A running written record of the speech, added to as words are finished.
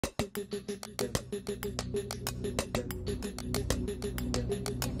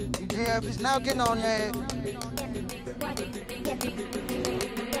UGF is now getting on that.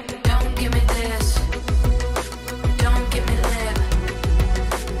 Don't give me this. Don't give me lip.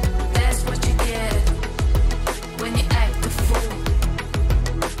 That's what you get when you act a fool.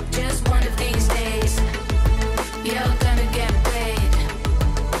 Just one of these days, you're gonna get paid.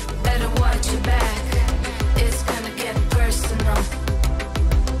 Better watch your back. It's gonna get personal.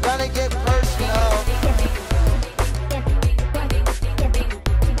 Gonna get personal.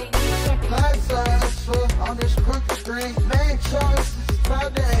 On this crooked street, made choices,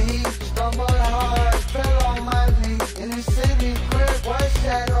 felt the heat, stumbled hard, fell on my feet, in the city, crib, white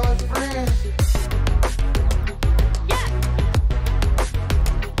shadows, friends.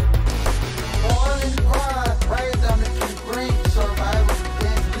 Born in the grind, raised on the concrete, survival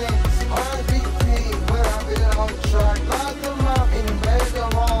instincts, RBP, where I've been on the track, locked them up in the major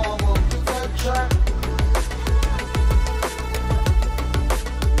wrong, full track.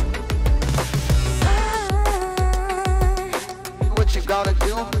 You gonna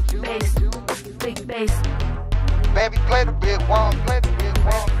do? Bass, big bass. Baby, play the big one, play the big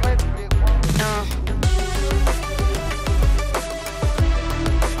one, play the big one.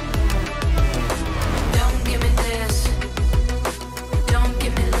 Don't give me this. Don't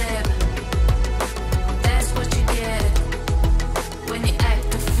give me lip. That's what you get when you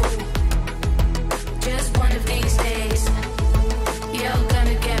act a fool. Just one of these days, you're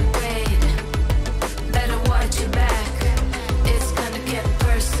gonna get paid. Better watch your back.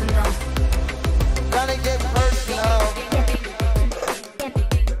 Gonna get personal.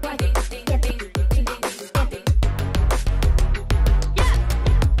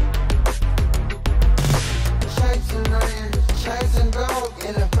 Chasing rain, chasing gold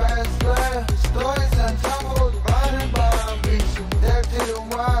in a fast lane. Stories untold, running by ambition. There to the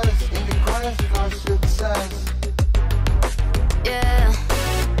wise in the quest for success. Yeah.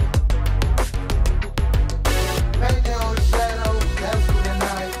 Paint your shadows, dance for the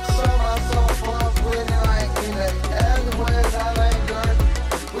night. Show my soul forth with it like in it. Everywhere I linger,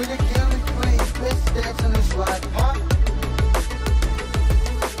 with a killing queen, bitch dancing this life, huh?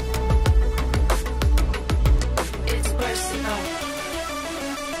 It's personal.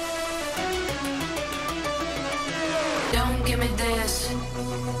 Don't give me this.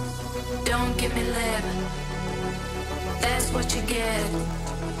 Don't give me lip. That's what you get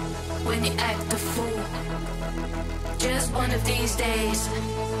when you act a fool. Just one of these days,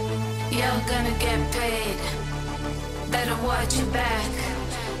 you're gonna get paid. Better watch your back.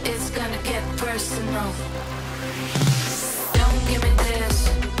 It's gonna get personal. Don't give me this.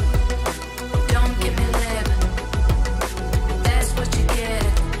 Don't give me lip. That's what you get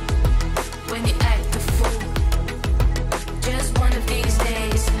when you act a fool. Just one of these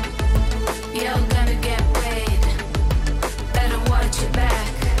days, you're gonna get paid. Better watch your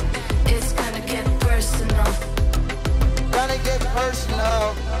back. It's gonna get personal. Gonna get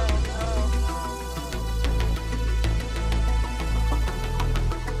personal.